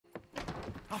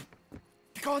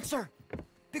Begone, sir!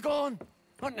 Begone!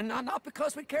 Not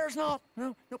because we cares not.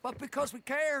 No, but because we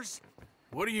cares.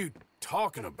 What are you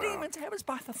talking about? Demons have us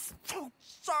by the throat,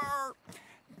 sir!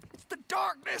 It's the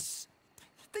darkness!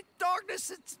 The darkness,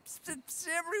 it's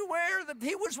everywhere.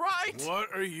 He was right.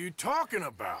 What are you talking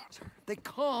about? They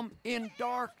come in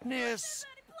darkness.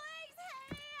 Somebody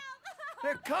please help!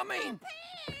 They're coming.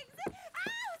 Pigs! Oh,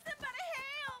 somebody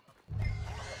help!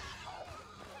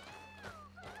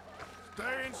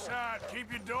 Stay inside.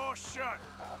 Keep your door shut.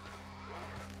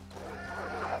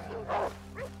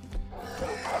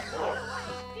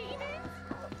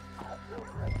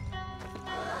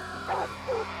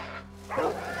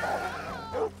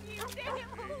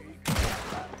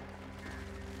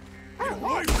 Get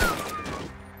away from me!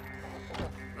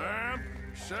 Ma'am,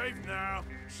 safe now.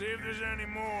 See if there's any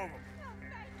more of them.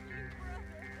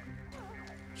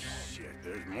 Shit,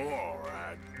 there's more, all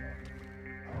right.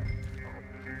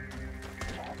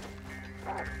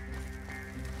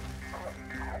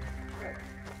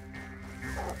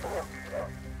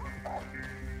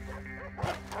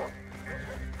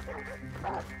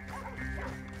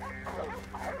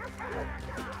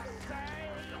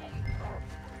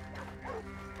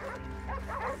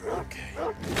 Okay.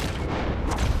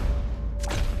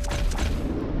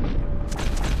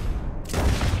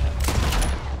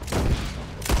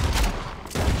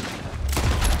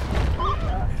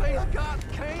 They's got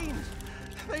Kane.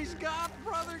 They's got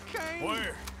Brother Kane.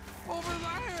 Where? Over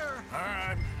there. All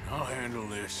right, I'll handle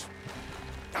this.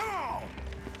 Come on!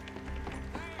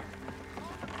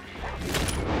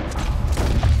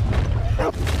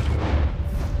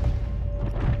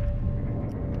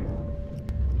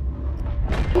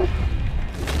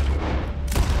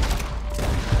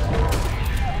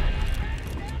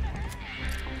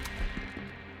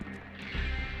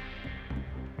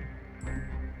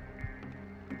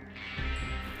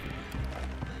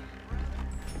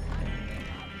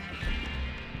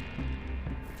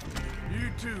 You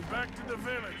two, back to the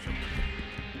village.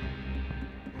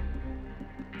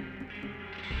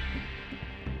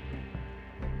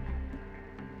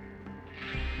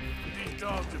 These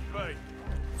dogs are bait.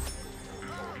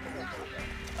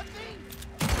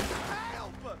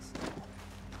 Help us.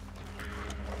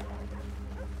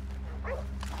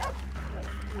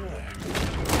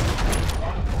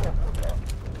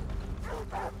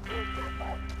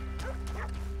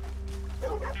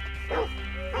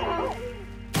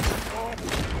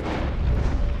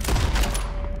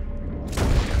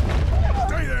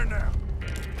 Stay there now.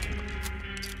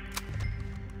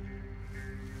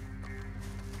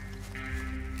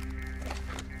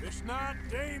 It's not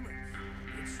demons.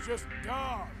 It's just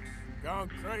dogs gone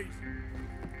crazy.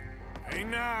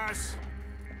 Ain't nice.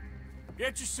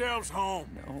 Get yourselves home.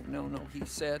 No. He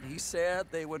said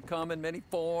they would come in many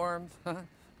forms.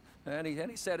 And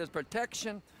he said his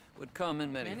protection would come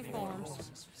in many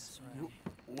forms.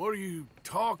 What are you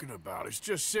talking about? It's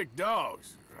just sick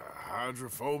dogs.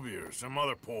 Hydrophobia or some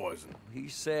other poison. He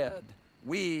said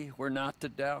we were not to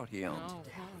doubt him.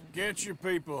 Get your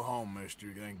people home, mister.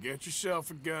 Then get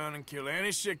yourself a gun and kill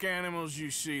any sick animals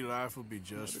you see. Life will be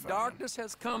just fine. Darkness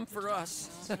has come for us.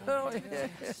 Oh, yeah,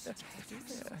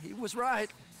 he was right.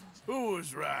 Who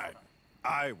was right?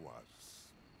 I was.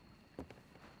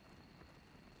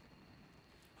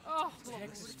 Oh,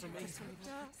 Protect us from evil.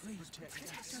 Please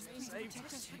protect us. Save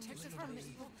us. protect us from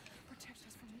evil. Protect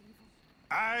us from evil.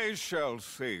 I shall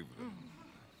save them.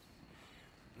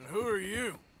 And who are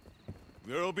you?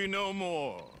 There'll be no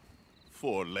more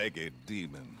four-legged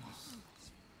demons.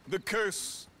 The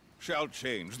curse shall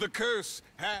change. The curse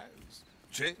has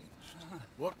changed.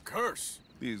 What curse?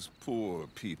 These poor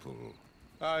people,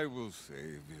 I will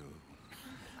save you.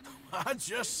 I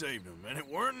just saved him, and it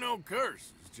weren't no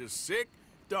curse. It's just sick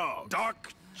dogs.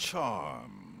 Dark charms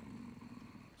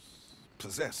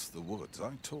possess the woods,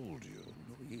 I told you.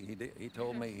 He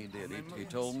told me he did. He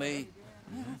told me.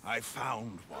 I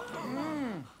found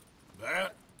one.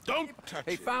 That? Don't touch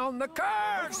He it. found the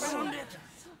curse!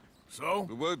 So?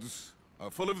 The woods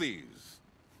are full of these.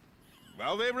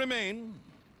 While they remain,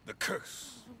 the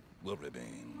curse will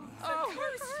remain.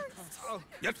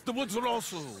 Yet the woods are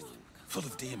also full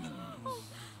of demons.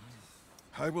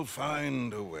 I will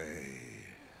find a way.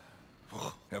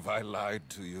 Oh, have I lied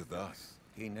to you thus?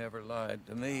 He never lied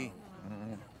to me.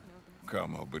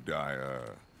 Come, Obadiah.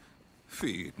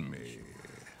 Feed me.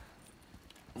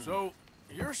 So,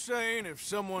 you're saying if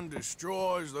someone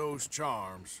destroys those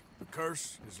charms, the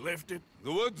curse is lifted?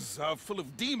 The woods are full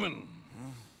of demons.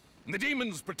 And the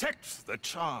demons protect the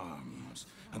charms.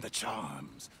 And the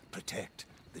charms protect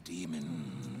the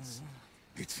demons.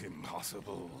 It's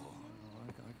impossible.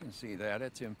 I can can see that.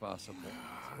 It's impossible.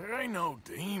 There ain't no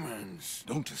demons.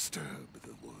 Don't disturb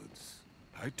the woods.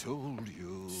 I told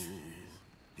you.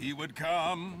 He would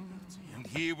come, and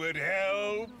he would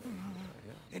help,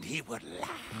 and he would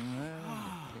laugh.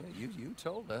 Yeah, you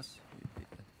told us.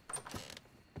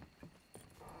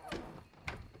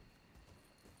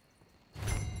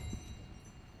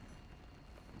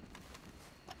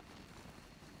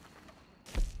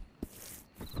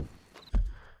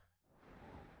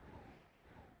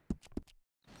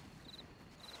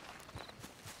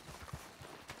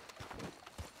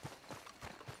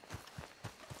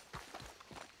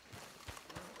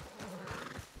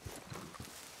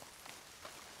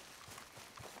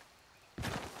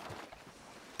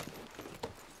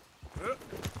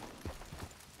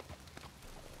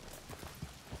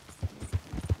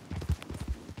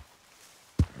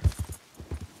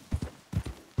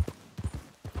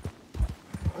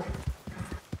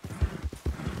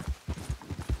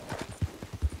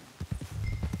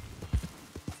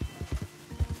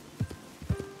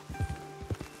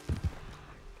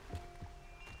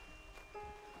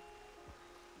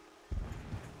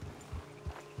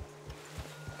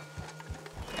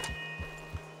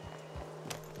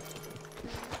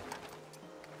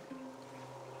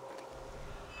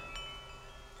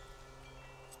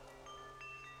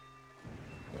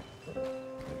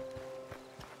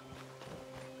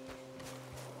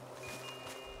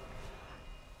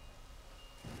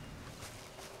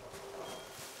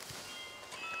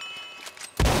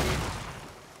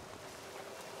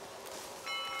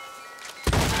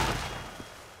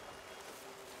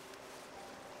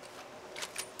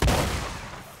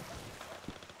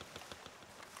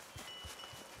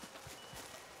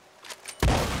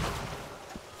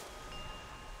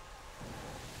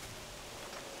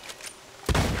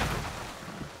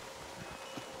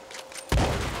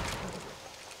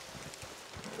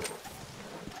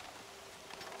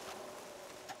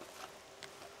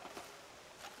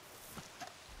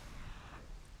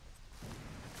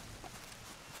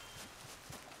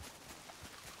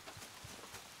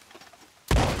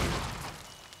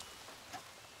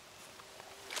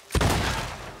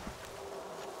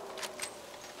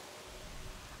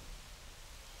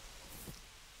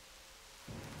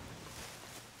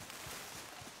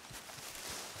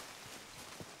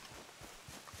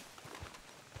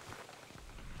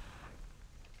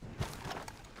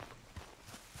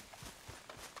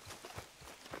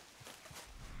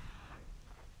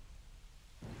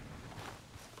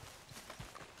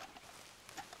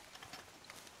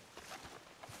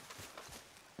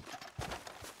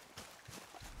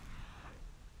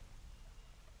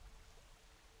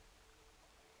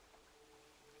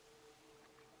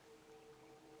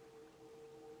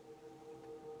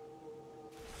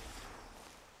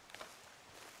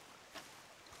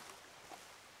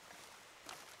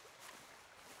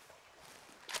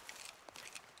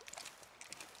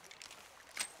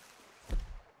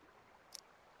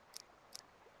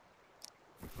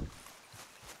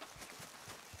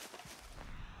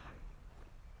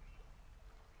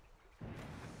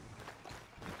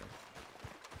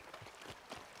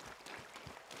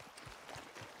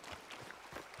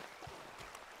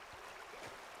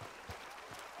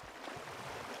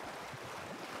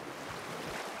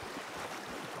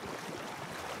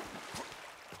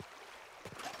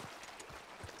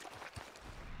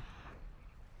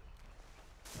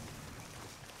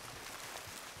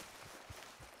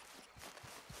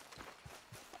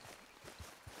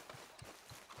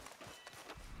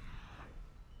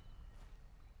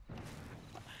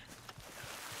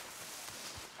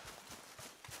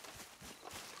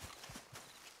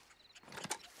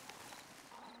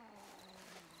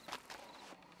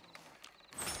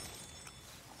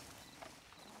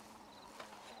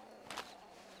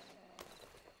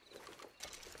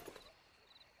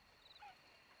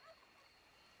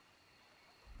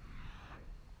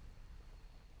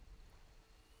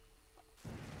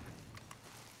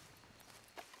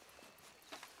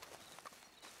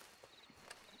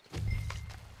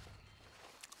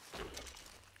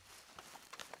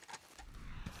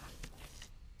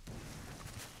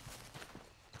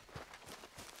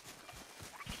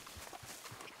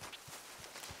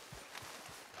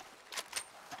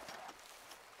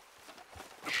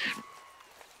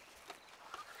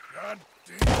 God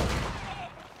damn.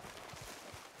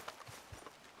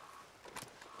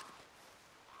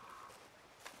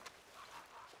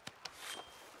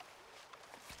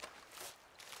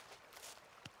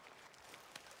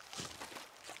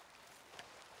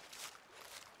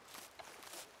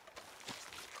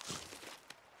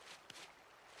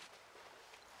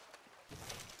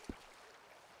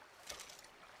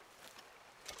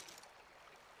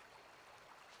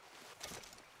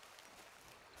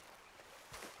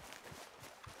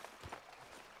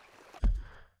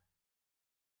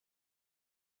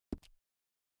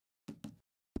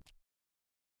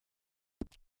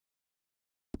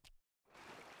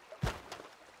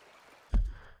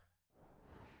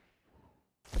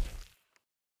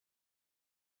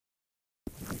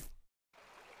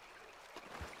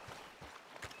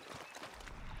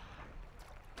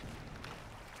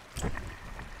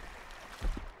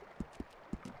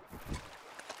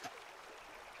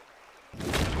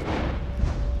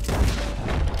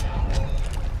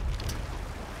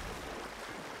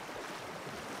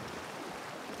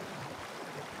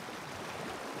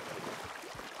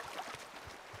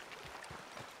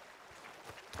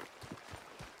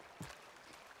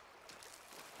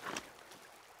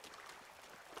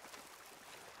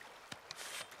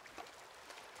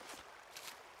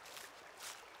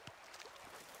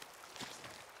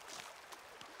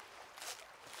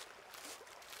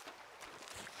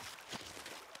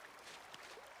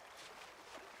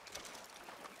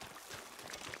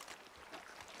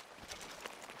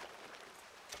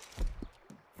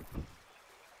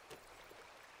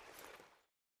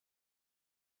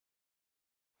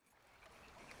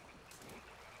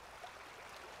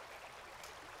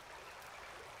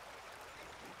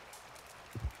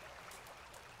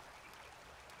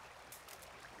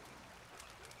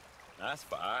 Nice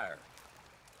fire.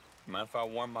 Mind if I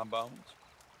warm my bones?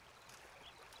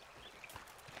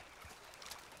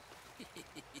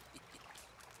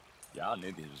 Y'all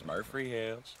knew these was Murphy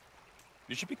Hills.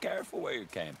 You should be careful where you're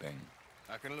camping.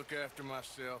 I can look after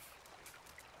myself.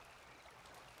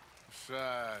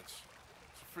 Besides,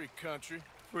 it's a free country.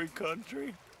 Free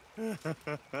country?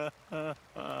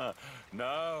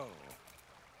 No.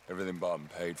 Everything bought and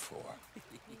paid for.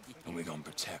 And we gonna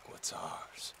protect what's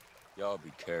ours. Y'all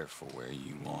be careful where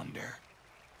you wander.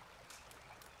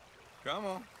 Come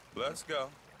on, let's go.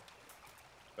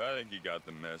 I think you got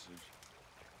the message.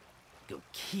 Go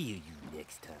kill you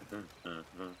next time.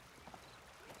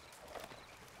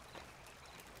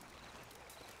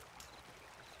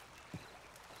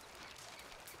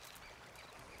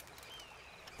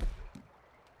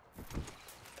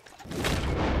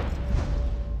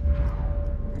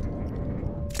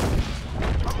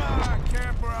 I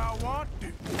camp where I want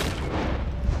to.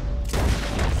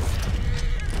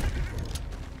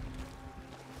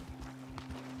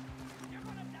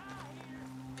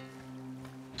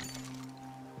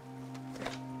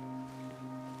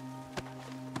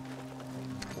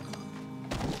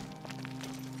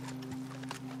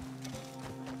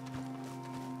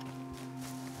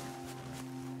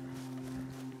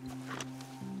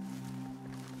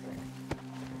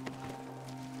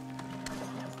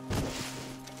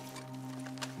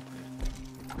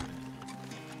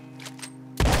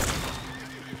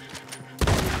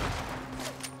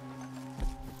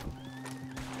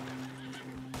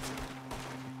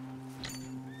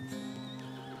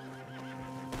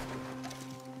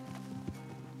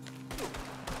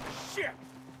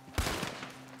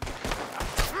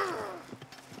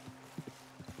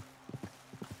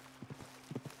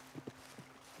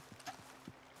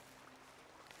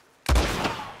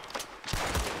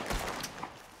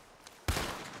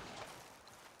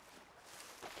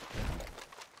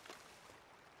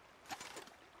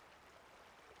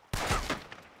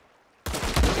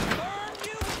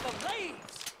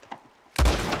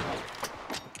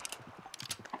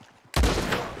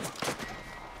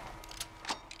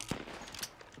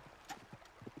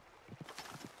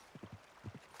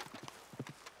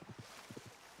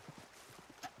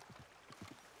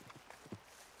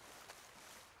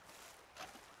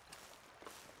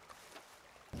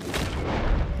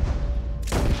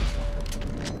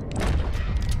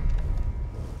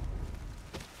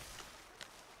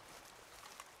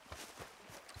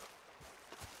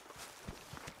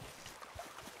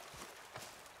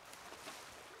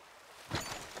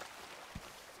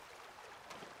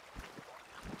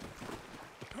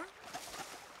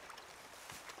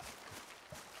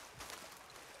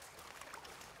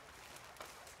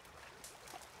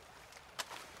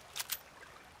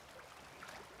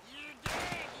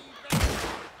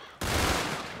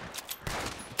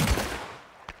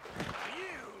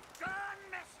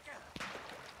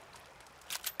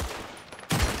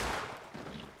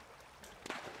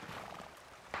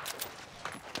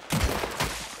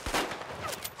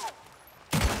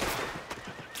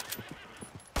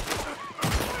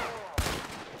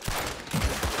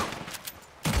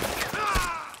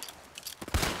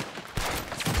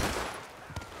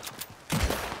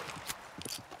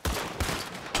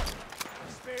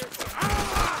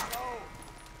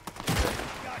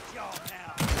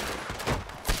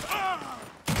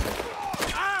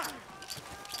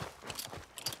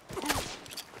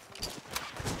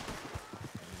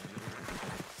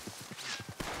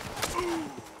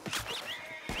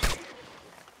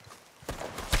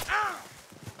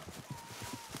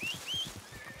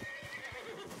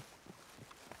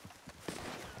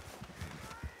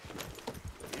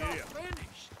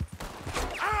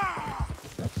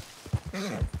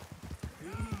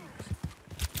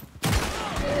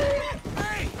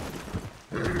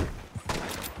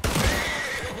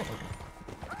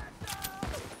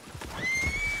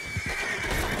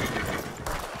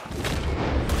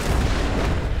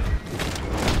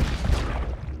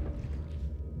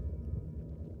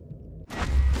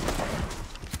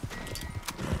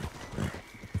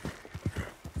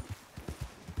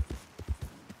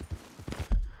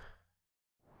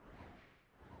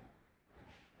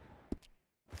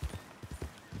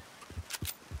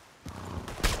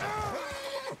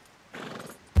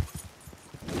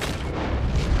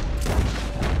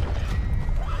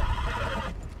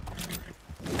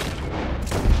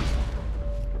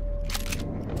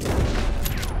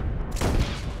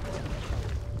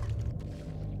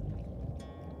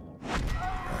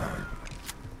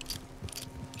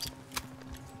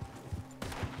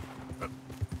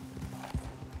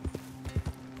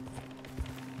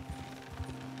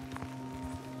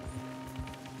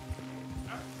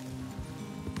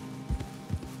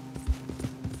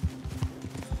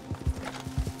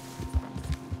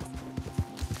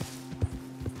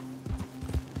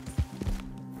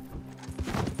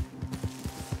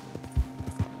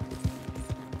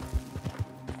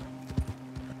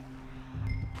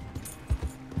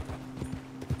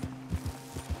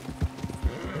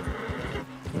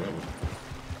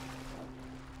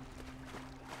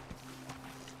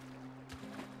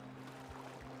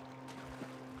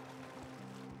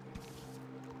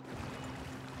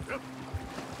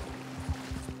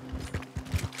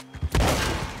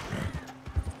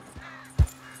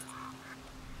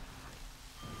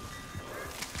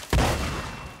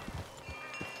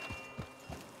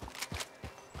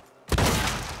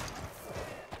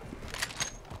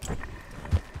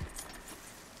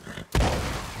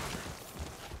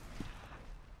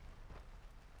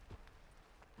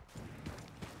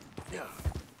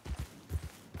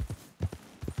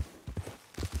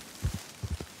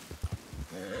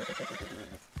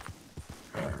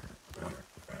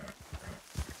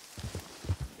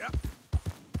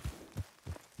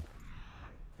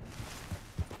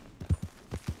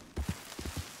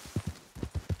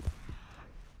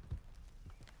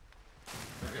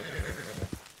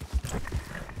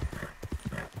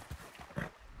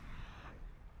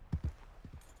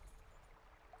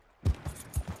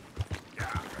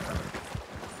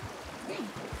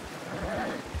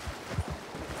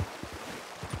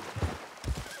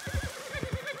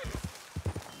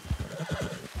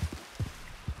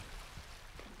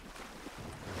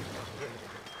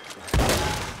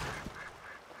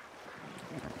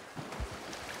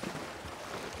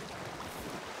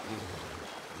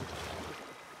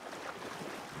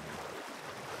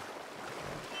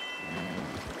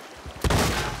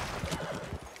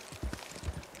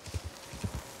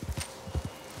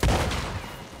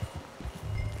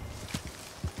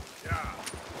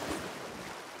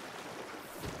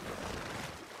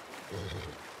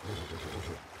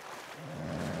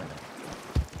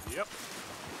 Yep.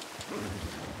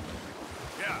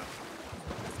 Yeah.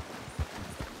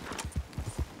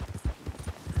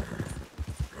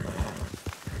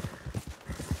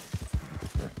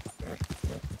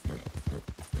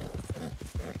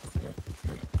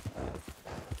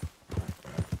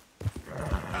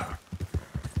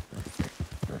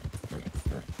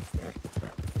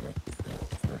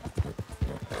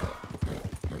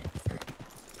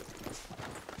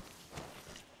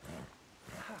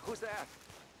 Who's that?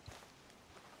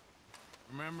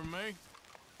 Remember me?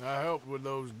 I helped with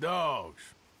those dogs.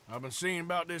 I've been seeing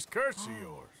about this curse of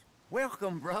yours.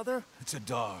 Welcome, brother. It's a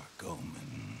dark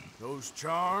omen. Those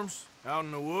charms out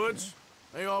in the woods,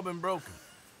 they all been broken.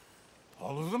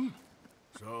 All of them?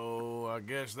 So I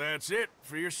guess that's it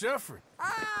for your suffering.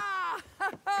 Ah!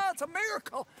 It's a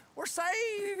miracle. We're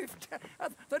saved.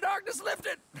 The darkness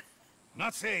lifted.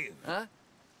 Not saved. Huh?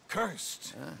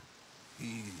 Cursed.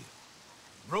 He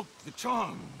broke the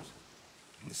charms.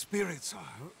 And the spirits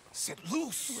are set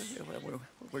loose.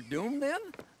 We're doomed then?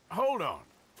 Hold on.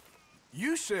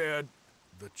 You said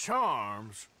the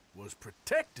charms was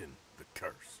protecting the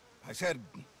curse. I said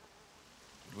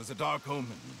it was a dark omen.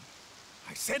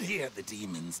 I said he had the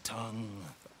demon's tongue.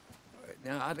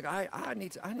 Now, I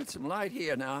need some light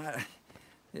here. Now,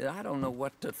 I don't know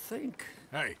what to think.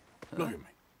 Hey, look at me.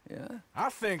 Yeah?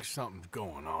 I think something's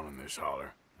going on in this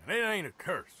holler, and it ain't a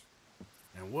curse.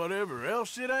 And whatever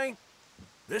else it ain't,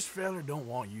 this feller don't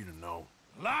want you to know.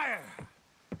 Liar!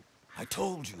 I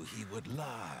told you he would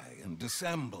lie and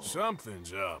dissemble.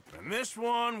 Something's up, and this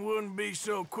one wouldn't be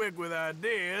so quick with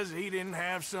ideas he didn't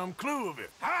have some clue of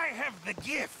it. I have the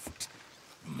gift.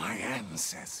 My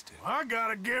ancestor. I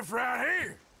got a gift right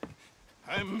here.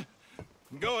 I'm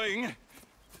going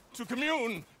to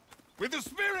commune with the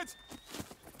spirits.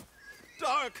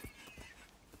 Dark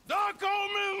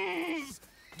omens!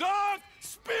 Dark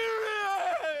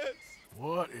spirits!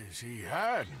 What is he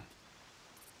hiding?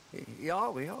 He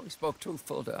always spoke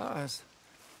truthful to us.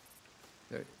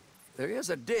 There is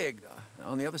a dig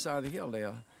on the other side of the hill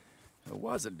there. There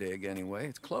was a dig anyway.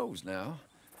 It's closed now.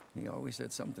 He always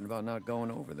said something about not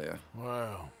going over there.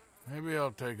 Well, maybe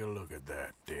I'll take a look at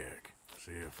that dig.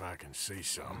 See if I can see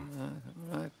something.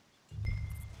 All right.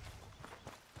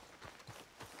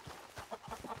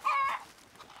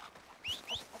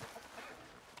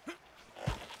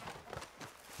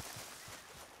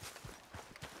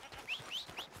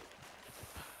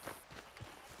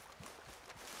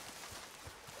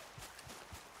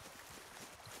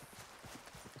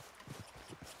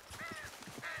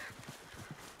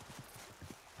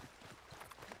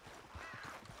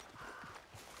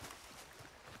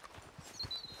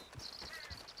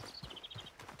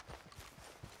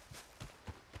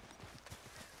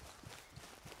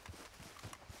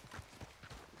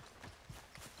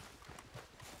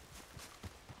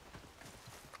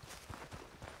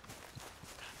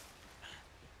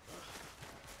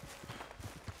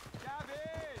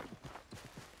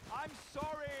 I'm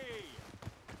sorry!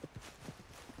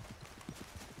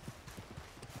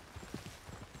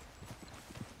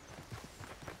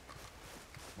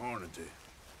 Morning to you.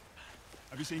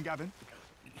 Have you seen Gavin?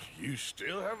 You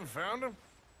still haven't found him?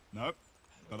 No,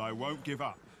 but I won't give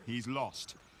up. He's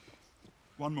lost.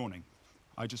 One morning,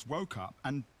 I just woke up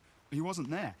and he wasn't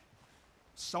there.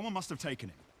 Someone must have taken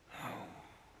him.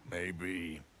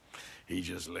 Maybe he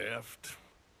just left.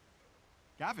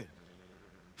 Gavin?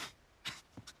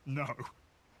 No.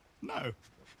 No.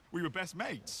 We were best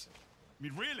mates. I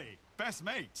mean, really, best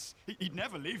mates. He'd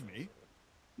never leave me.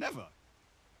 Never.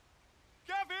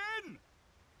 Gavin!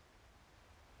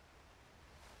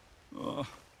 Oh,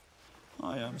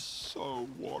 I am so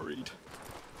worried.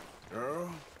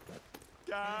 Girl?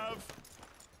 Gav!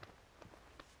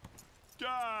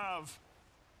 Gav!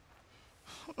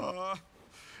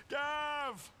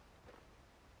 Gav!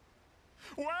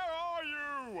 Where are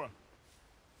you?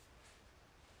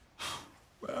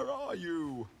 Where are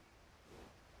you?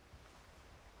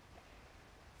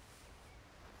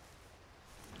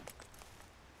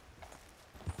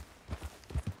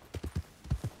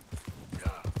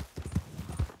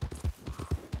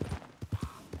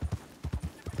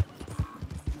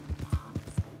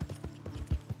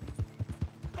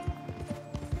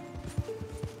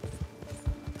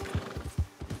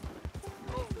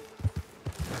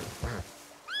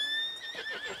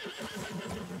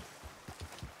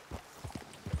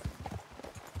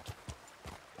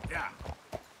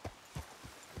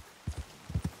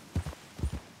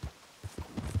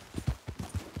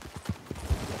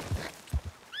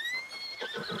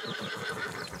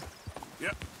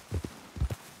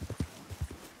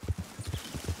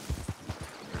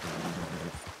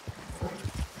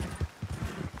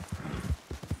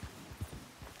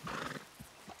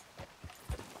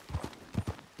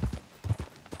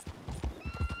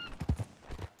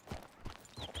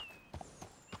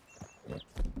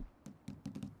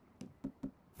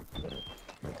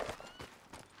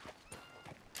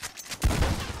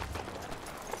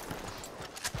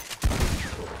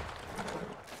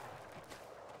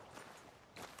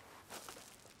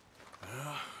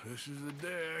 This is the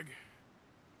Deg.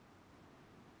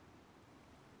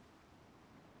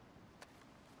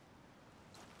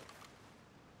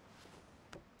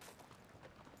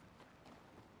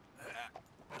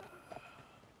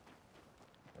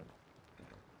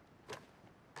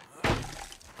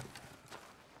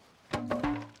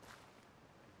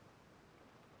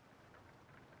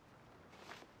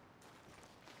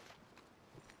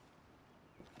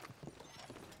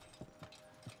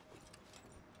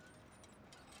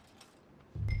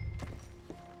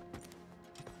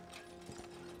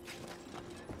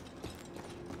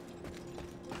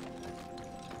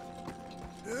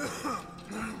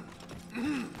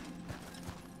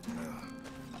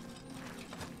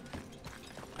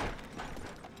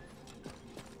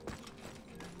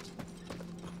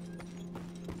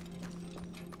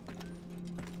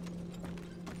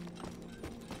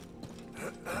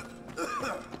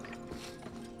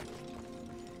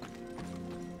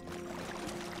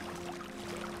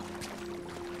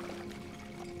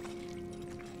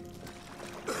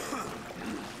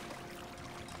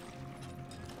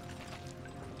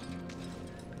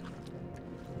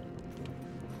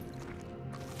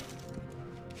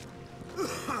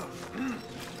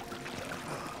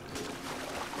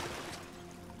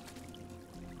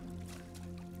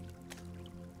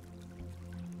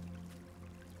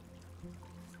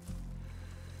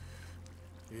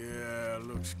 Yeah,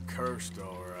 looks cursed,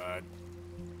 all right.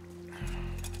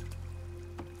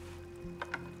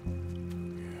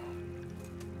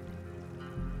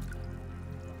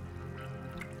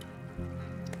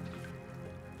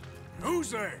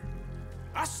 Who's there?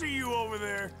 I see you over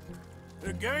there.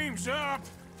 The game's up.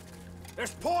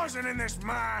 There's poison in this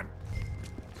mine.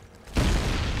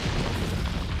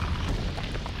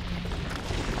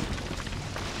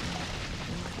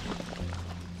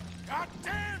 God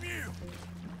damn you!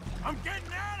 I'm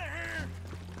getting out of here!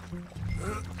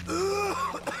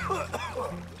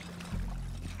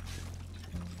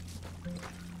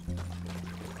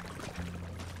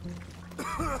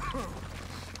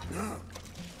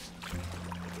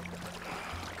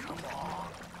 Come on.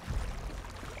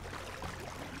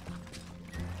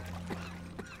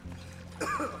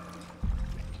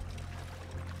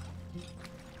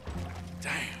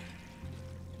 Damn.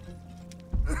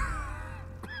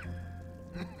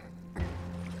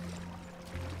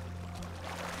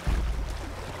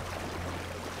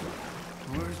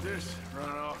 Where's this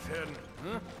runoff heading,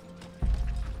 huh?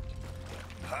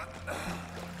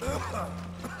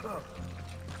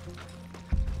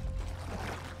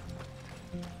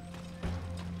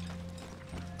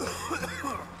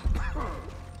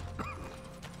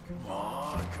 Come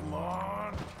on, come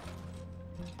on.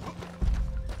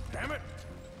 Damn it.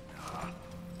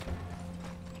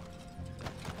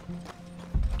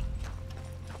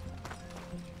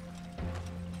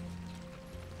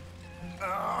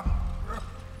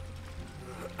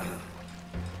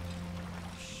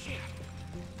 Shit.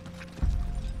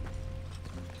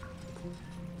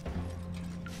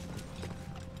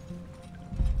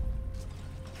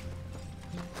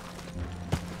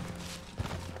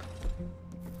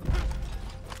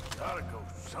 Gotta go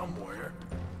somewhere.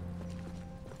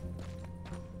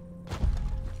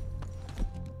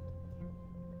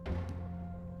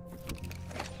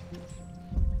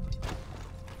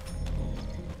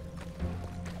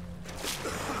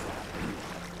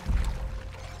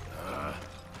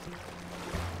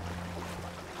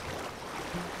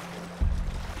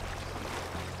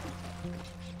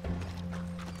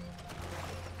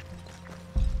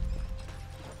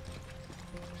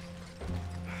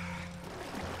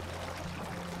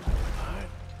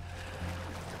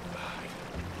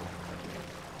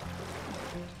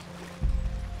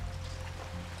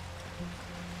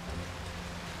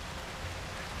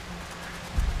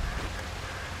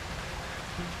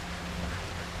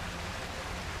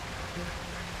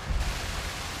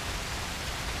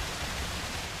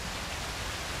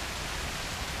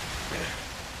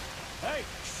 Hey,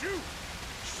 shoot!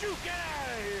 Shoot, get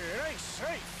out of here! It ain't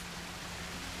safe!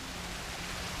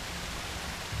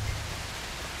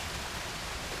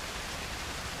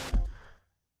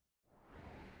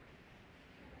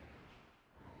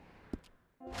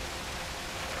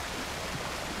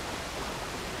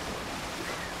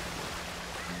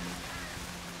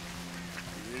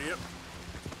 Yep.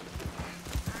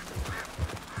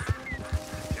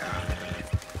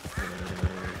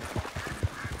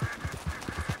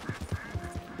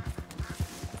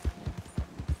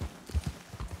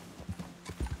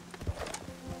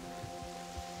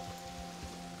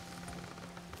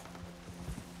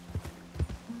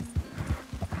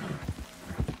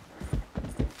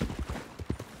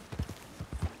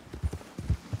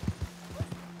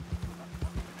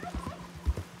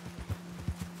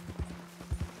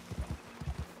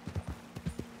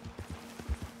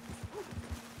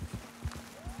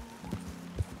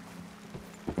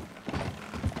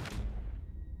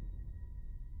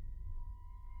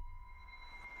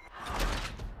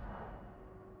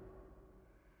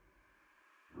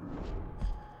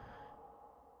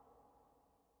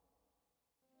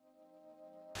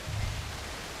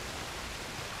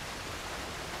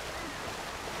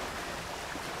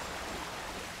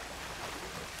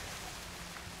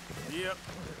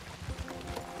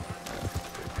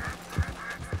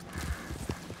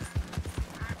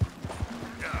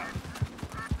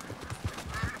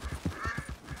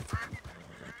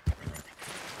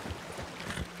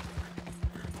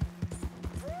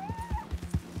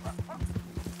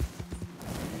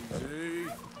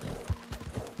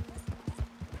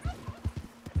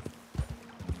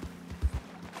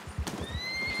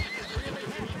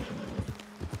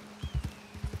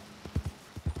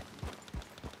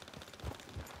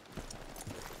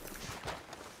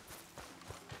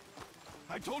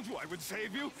 I told you I would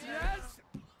save you. Yes?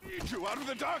 Lead you out of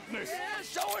the darkness. Yes,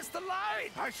 show us the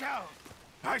light! I shall.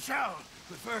 I shall.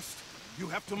 But first, you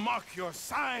have to mark your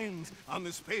signs on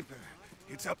this paper.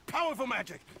 It's a powerful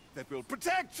magic that will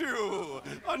protect you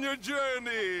on your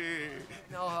journey.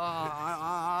 No,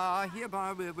 I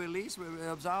hereby release,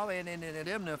 absolve, and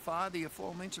indemnify the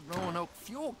aforementioned Roanoke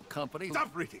Fuel Company.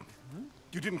 Stop reading.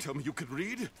 You didn't tell me you could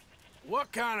read.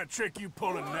 What kind of trick you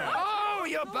pulling now? Oh,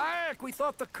 you're back! We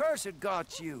thought the curse had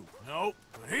got you. Nope,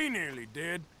 but he nearly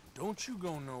did. Don't you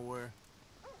go nowhere.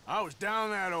 I was down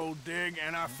that old dig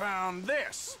and I found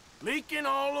this, leaking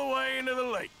all the way into the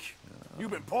lake.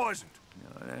 You've been poisoned.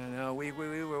 No, we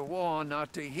were warned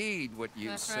not to heed what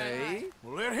you say.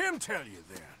 Well, let him tell you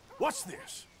then. What's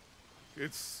this?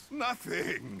 It's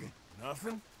nothing.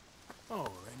 Nothing? Oh,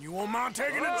 then you won't mind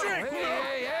taking a drink?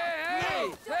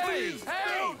 Hey! Please,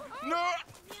 Hey! no!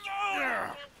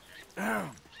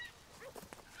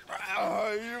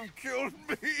 Oh, you've killed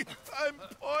me. I'm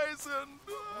poisoned.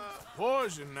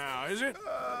 Poison now, is it?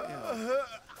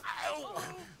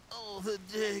 Oh, the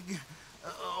dig.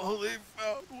 All they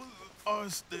found was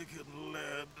arsenic and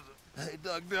lead. They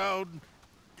dug down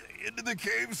into the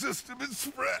cave system and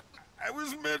spread. I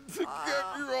was meant to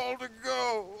get you all to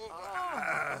go.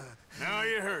 Now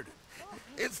you heard it.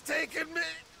 It's taken me.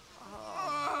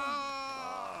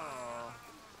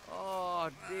 Oh,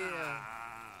 dear.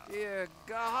 Dear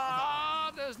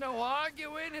God, there's no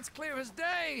arguing. It's clear as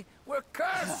day. We're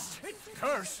cursed.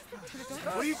 Curse?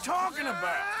 What are you talking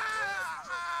about?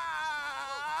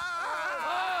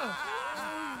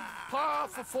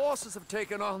 Powerful forces have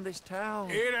taken on this town.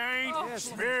 It ain't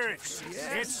spirits.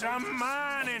 It's a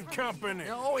mining company.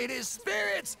 No, it is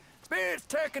spirits. Spirits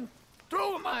taken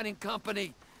through a mining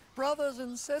company. Brothers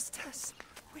and sisters,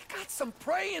 we got some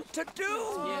praying to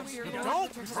do.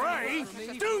 Don't pray.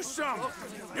 Do something.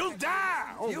 You'll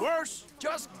die, or worse.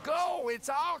 Just go. It's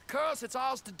our curse. It's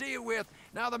ours to deal with.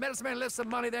 Now, the medicine man left some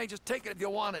money there. Just take it if you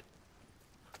want it.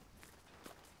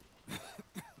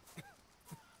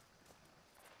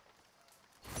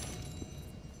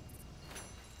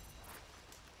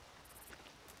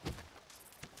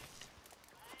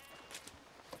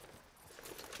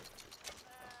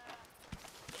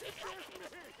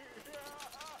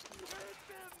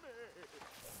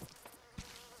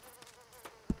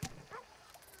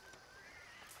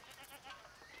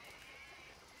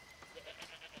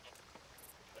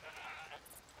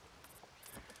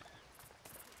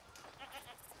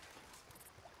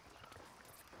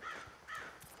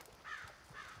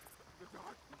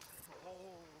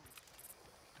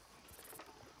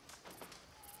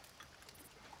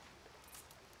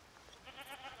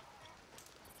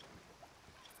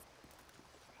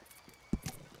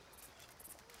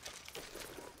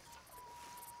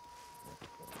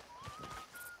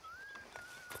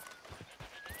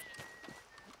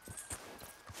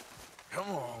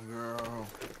 Come on, girl.